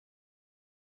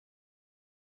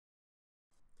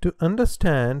To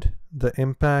understand the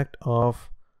impact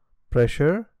of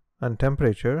pressure and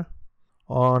temperature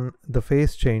on the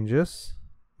phase changes,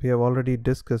 we have already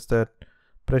discussed that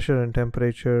pressure and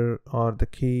temperature are the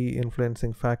key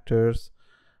influencing factors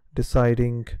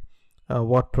deciding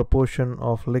what proportion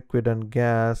of liquid and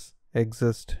gas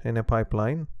exist in a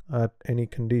pipeline at any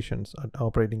conditions, at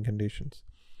operating conditions.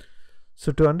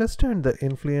 So to understand the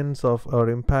influence of or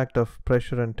impact of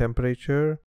pressure and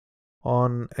temperature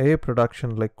on a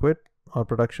production liquid or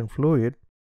production fluid,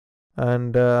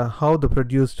 and how the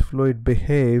produced fluid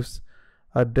behaves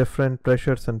at different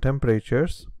pressures and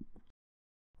temperatures,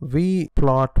 we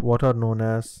plot what are known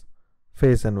as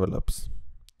phase envelopes.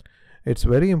 It's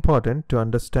very important to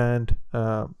understand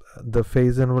the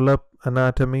phase envelope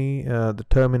anatomy, the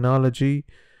terminology,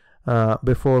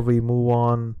 before we move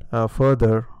on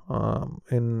further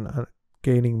in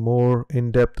gaining more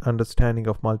in-depth understanding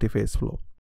of multiphase flow.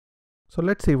 So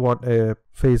let's see what a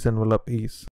phase envelope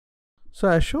is. So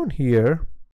as shown here,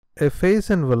 a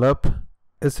phase envelope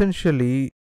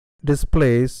essentially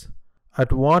displays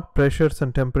at what pressures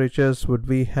and temperatures would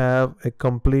we have a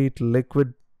complete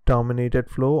liquid dominated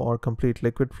flow or complete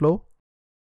liquid flow.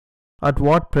 At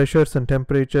what pressures and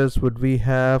temperatures would we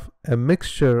have a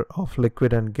mixture of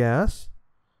liquid and gas,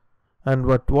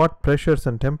 and at what pressures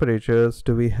and temperatures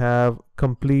do we have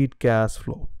complete gas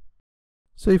flow.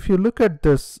 So if you look at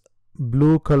this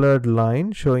blue colored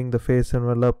line showing the phase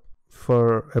envelope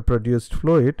for a produced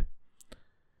fluid,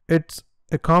 it's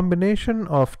a combination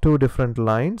of two different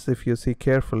lines if you see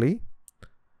carefully.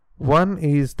 One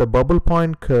is the bubble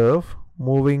point curve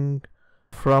moving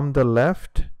from the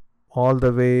left all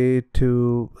the way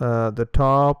to the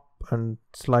top and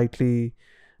slightly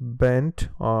bent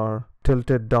or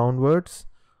tilted downwards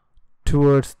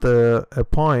towards a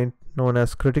point known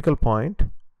as critical point,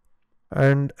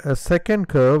 and a second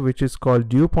curve which is called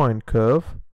dew point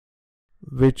curve,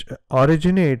 which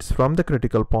originates from the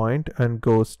critical point and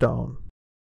goes down.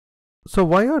 So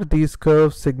why are these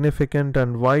curves significant,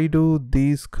 and why do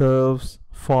these curves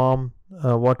form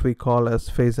what we call as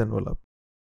phase envelope?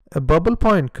 A bubble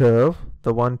point curve,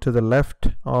 the one to the left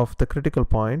of the critical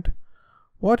point,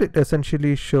 what it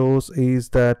essentially shows is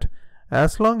that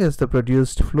as long as the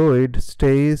produced fluid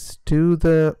stays to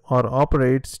the or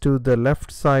operates to the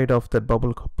left side of that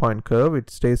bubble point curve, it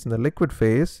stays in the liquid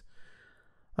phase,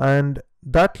 and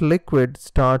that liquid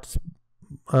starts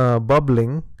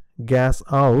bubbling gas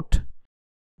out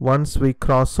once we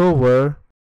cross over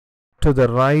to the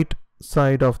right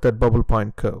side of that bubble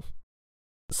point curve.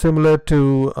 Similar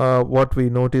to what we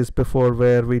noticed before,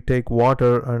 where we take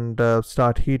water and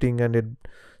start heating and it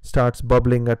starts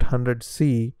bubbling at 100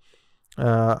 C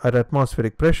at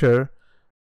atmospheric pressure.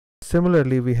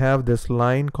 Similarly, we have this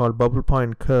line called bubble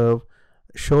point curve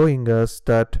showing us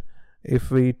that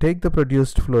if we take the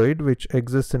produced fluid which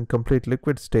exists in complete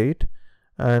liquid state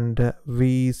and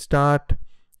we start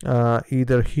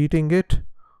either heating it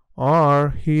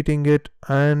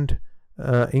and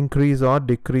increase or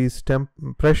decrease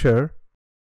pressure,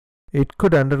 it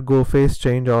could undergo phase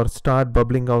change or start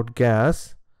bubbling out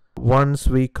gas once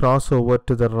we cross over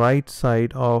to the right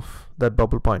side of that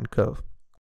bubble point curve.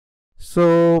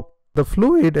 So the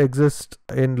fluid exists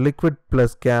in liquid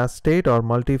plus gas state or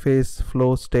multiphase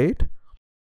flow state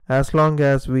as long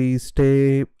as we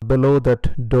stay below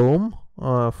that dome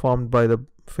formed by the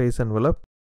phase envelope.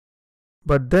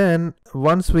 But then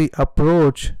once we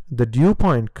approach the dew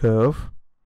point curve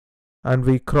and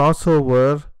we cross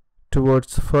over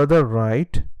towards further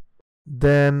right,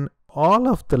 then all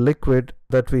of the liquid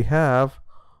that we have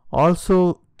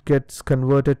also gets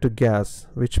converted to gas,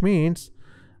 which means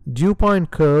dew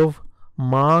point curve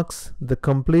marks the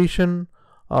completion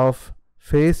of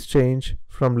phase change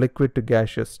from liquid to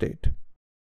gaseous state.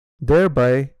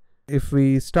 Thereby, if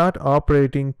we start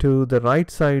operating to the right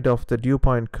side of the dew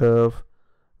point curve,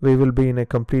 we will be in a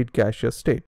complete gaseous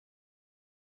state.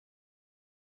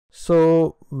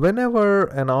 So whenever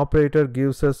an operator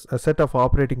gives us a set of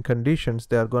operating conditions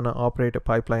they are going to operate a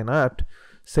pipeline at,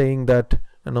 saying that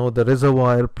the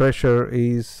reservoir pressure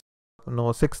is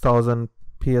 6000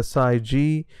 psi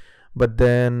G, but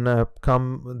then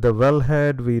come the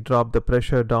wellhead we drop the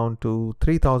pressure down to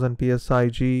 3000 psi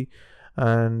G,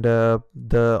 and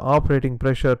the operating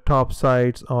pressure top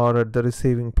sides or at the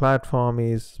receiving platform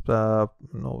is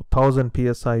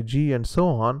 1000 psi G, and so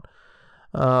on.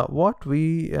 What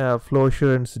we flow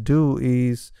assurance do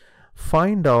is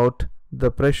find out the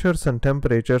pressures and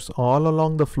temperatures all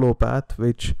along the flow path,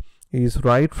 which is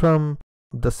right from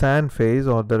the sand phase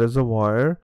or the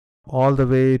reservoir all the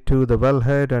way to the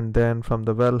wellhead, and then from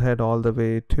the wellhead all the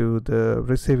way to the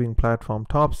receiving platform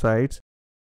top sides,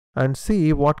 and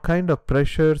see what kind of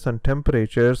pressures and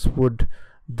temperatures would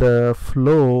the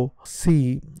flow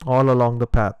see all along the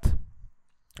path.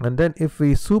 And then if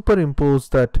we superimpose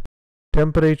that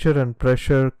temperature and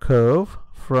pressure curve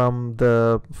from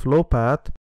the flow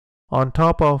path on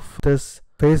top of this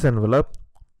phase envelope,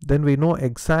 then we know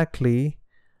exactly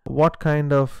what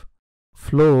kind of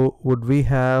flow would we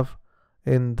have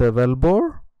in the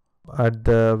wellbore, at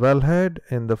the wellhead,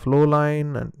 in the flow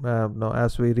line, and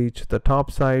as we reach the top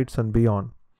sides and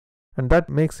beyond. And that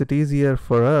makes it easier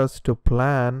for us to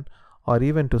plan or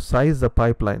even to size the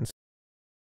pipelines.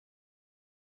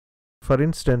 For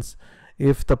instance,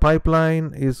 if the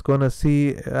pipeline is going to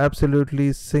see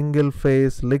absolutely single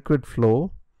phase liquid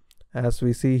flow, as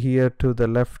we see here to the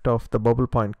left of the bubble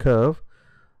point curve,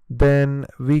 then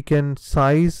we can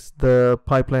size the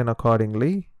pipeline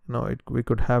accordingly. We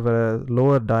could have a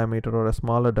lower diameter or a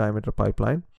smaller diameter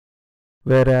pipeline.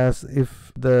 Whereas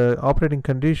if the operating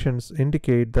conditions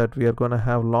indicate that we are going to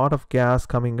have a lot of gas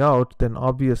coming out, then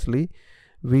obviously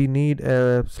we need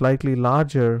a slightly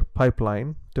larger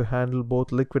pipeline to handle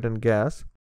both liquid and gas,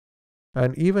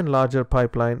 and even larger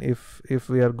pipeline if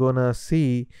we are going to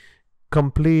see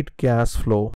complete gas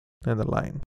flow in the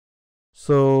line.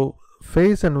 So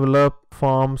phase envelope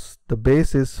forms the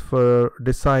basis for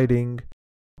deciding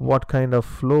what kind of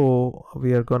flow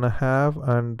we are going to have,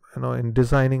 and in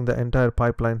designing the entire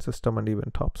pipeline system and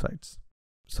even topsides.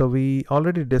 So we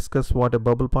already discussed what a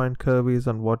bubble point curve is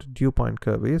and what a dew point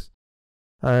curve is,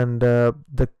 and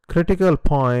the critical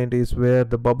point is where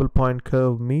the bubble point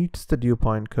curve meets the dew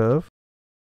point curve.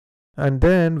 And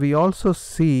then we also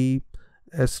see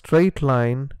a straight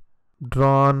line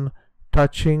drawn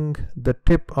touching the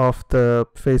tip of the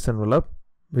phase envelope,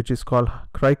 which is called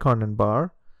Criconden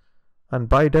bar. And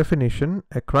by definition,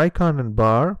 a Criconden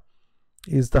bar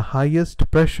is the highest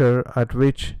pressure at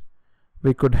which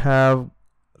we could have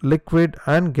liquid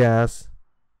and gas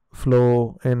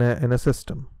flow in a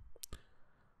system.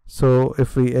 So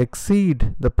if we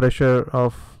exceed the pressure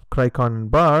of Criconden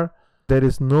bar, there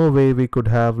is no way we could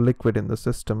have liquid in the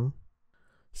system.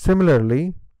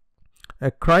 Similarly,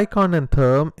 a Criconden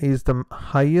therm is the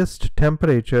highest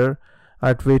temperature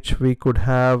at which we could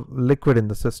have liquid in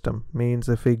the system. Means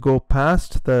if we go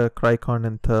past the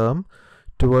Criconden therm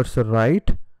towards the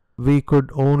right, we could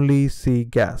only see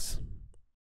gas.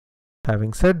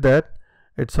 Having said that,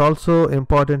 it's also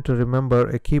important to remember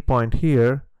a key point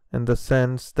here, in the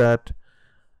sense that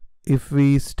if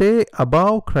we stay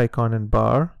above Criconden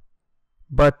bar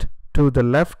but to the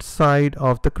left side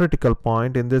of the critical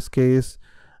point, in this case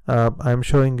I'm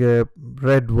showing a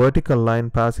red vertical line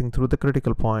passing through the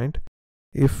critical point.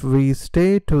 If we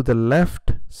stay to the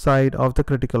left side of the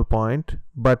critical point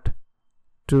but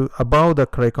to above the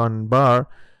Criconden bar,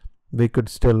 we could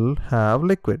still have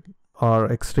liquid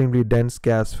or extremely dense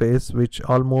gas phase, which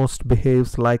almost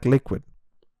behaves like liquid.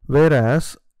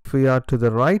 Whereas if we are to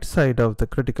the right side of the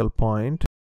critical point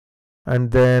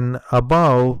and then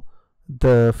above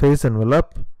the phase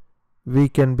envelope, we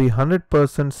can be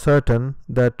 100% certain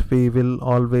that we will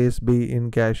always be in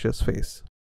gaseous phase.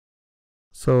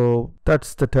 So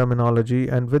that's the terminology,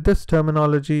 and with this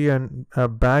terminology and a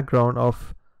background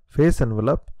of phase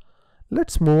envelope,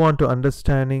 let's move on to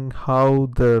understanding how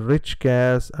the rich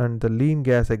gas and the lean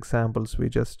gas examples we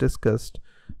just discussed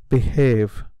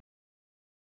behave.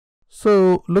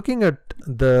 So looking at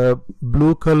the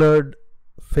blue colored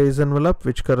phase envelope,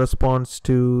 which corresponds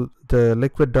to the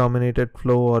liquid dominated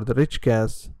flow or the rich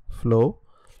gas flow,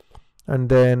 and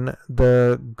then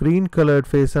the green colored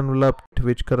phase envelope,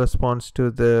 which corresponds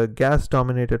to the gas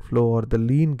dominated flow or the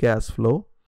lean gas flow,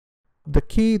 the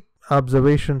key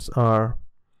observations are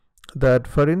that,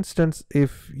 for instance,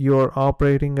 if you're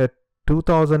operating at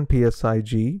 2000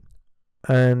 psig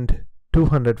and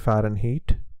 200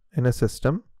 Fahrenheit in a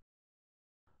system,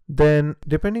 then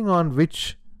depending on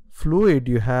which fluid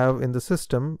you have in the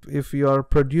system, if you are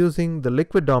producing the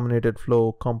liquid dominated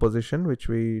flow composition, which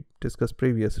we discussed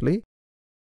previously,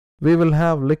 we will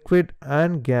have liquid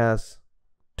and gas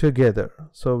together.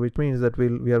 So which means that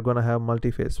we are going to have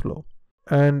multi-phase flow.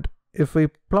 And if we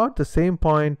plot the same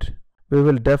point, we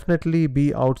will definitely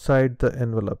be outside the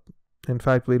envelope. In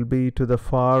fact, we'll be to the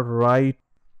far right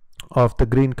of the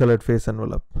green colored phase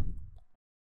envelope.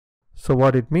 So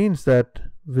what it means that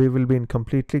we will be in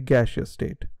completely gaseous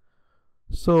state.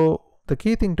 So the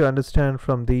key thing to understand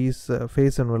from these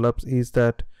phase envelopes is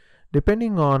that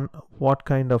depending on what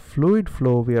kind of fluid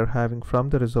flow we are having from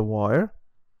the reservoir,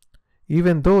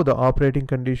 even though the operating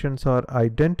conditions are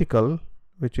identical,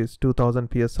 which is 2000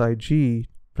 psig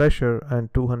pressure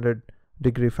and 200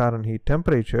 degree Fahrenheit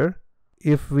temperature,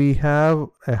 if we have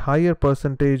a higher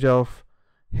percentage of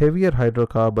heavier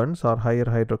hydrocarbons or higher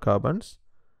hydrocarbons,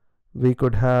 we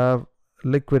could have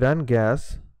liquid and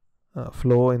gas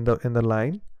flow in the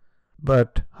line.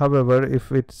 But however,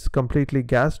 if it's completely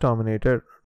gas dominated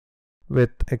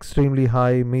with extremely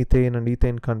high methane and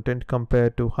ethane content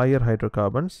compared to higher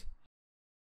hydrocarbons,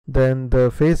 then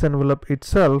the phase envelope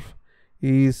itself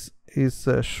is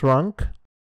shrunk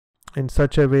in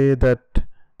such a way that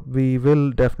we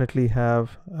will definitely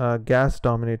have gas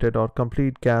dominated or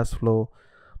complete gas flow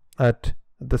at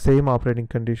the same operating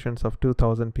conditions of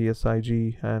 2000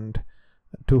 psig and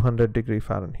 200 degree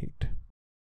Fahrenheit.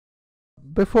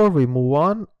 Before we move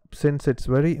on, since it's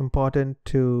very important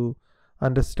to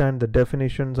understand the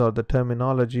definitions or the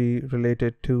terminology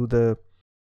related to the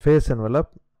phase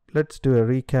envelope, let's do a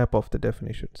recap of the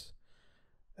definitions.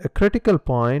 A critical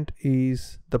point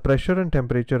is the pressure and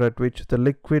temperature at which the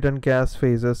liquid and gas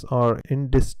phases are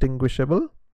indistinguishable,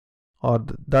 or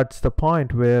that's the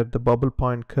point where the bubble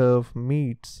point curve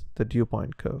meets the dew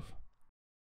point curve.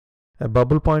 A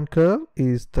bubble point curve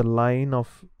is the line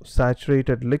of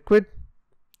saturated liquid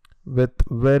with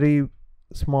very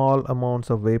small amounts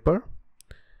of vapor.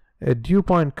 A dew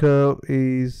point curve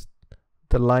is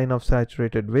the line of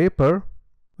saturated vapor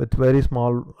with very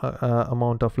small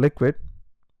amount of liquid,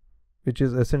 which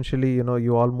is essentially,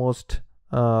 you almost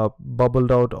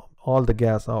bubbled out all the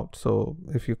gas out. So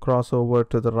if you cross over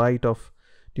to the right of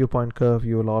dew point curve,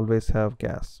 you will always have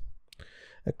gas.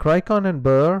 A Cricon and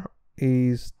Burr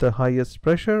is the highest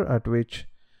pressure at which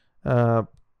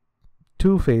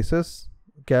two phases,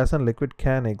 gas and liquid,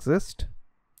 can exist,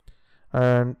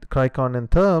 and Cricon and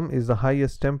Therm is the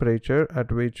highest temperature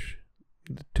at which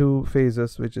the two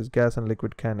phases, which is gas and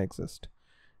liquid, can exist.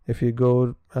 If you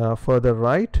go further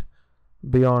right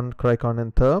beyond Cricon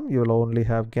and Therm, you will only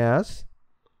have gas,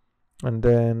 and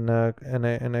then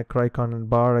in a Cricon and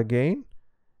Bar again,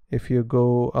 if you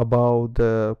go above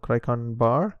the Cricon and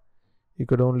Bar, you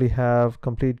could only have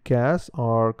complete gas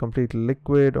or complete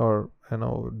liquid, or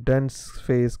dense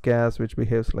phase gas which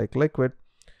behaves like liquid,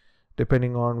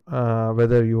 depending on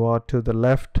whether you are to the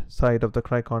left side of the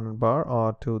Cricon and Bar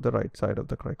or to the right side of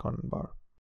the Cricon and Bar.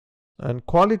 And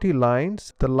quality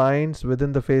lines, the lines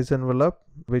within the phase envelope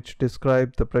which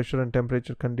describe the pressure and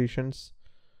temperature conditions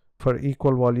for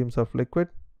equal volumes of liquid,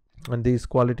 and these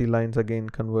quality lines again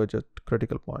converge at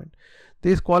critical point.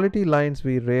 These quality lines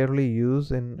we rarely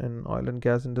use in oil and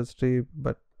gas industry,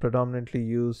 but predominantly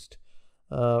used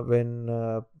when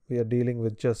we are dealing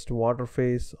with just water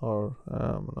phase, or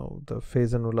the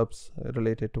phase envelopes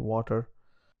related to water,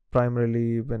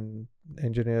 primarily when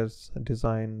engineers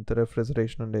design the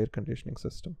refrigeration and air conditioning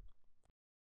system.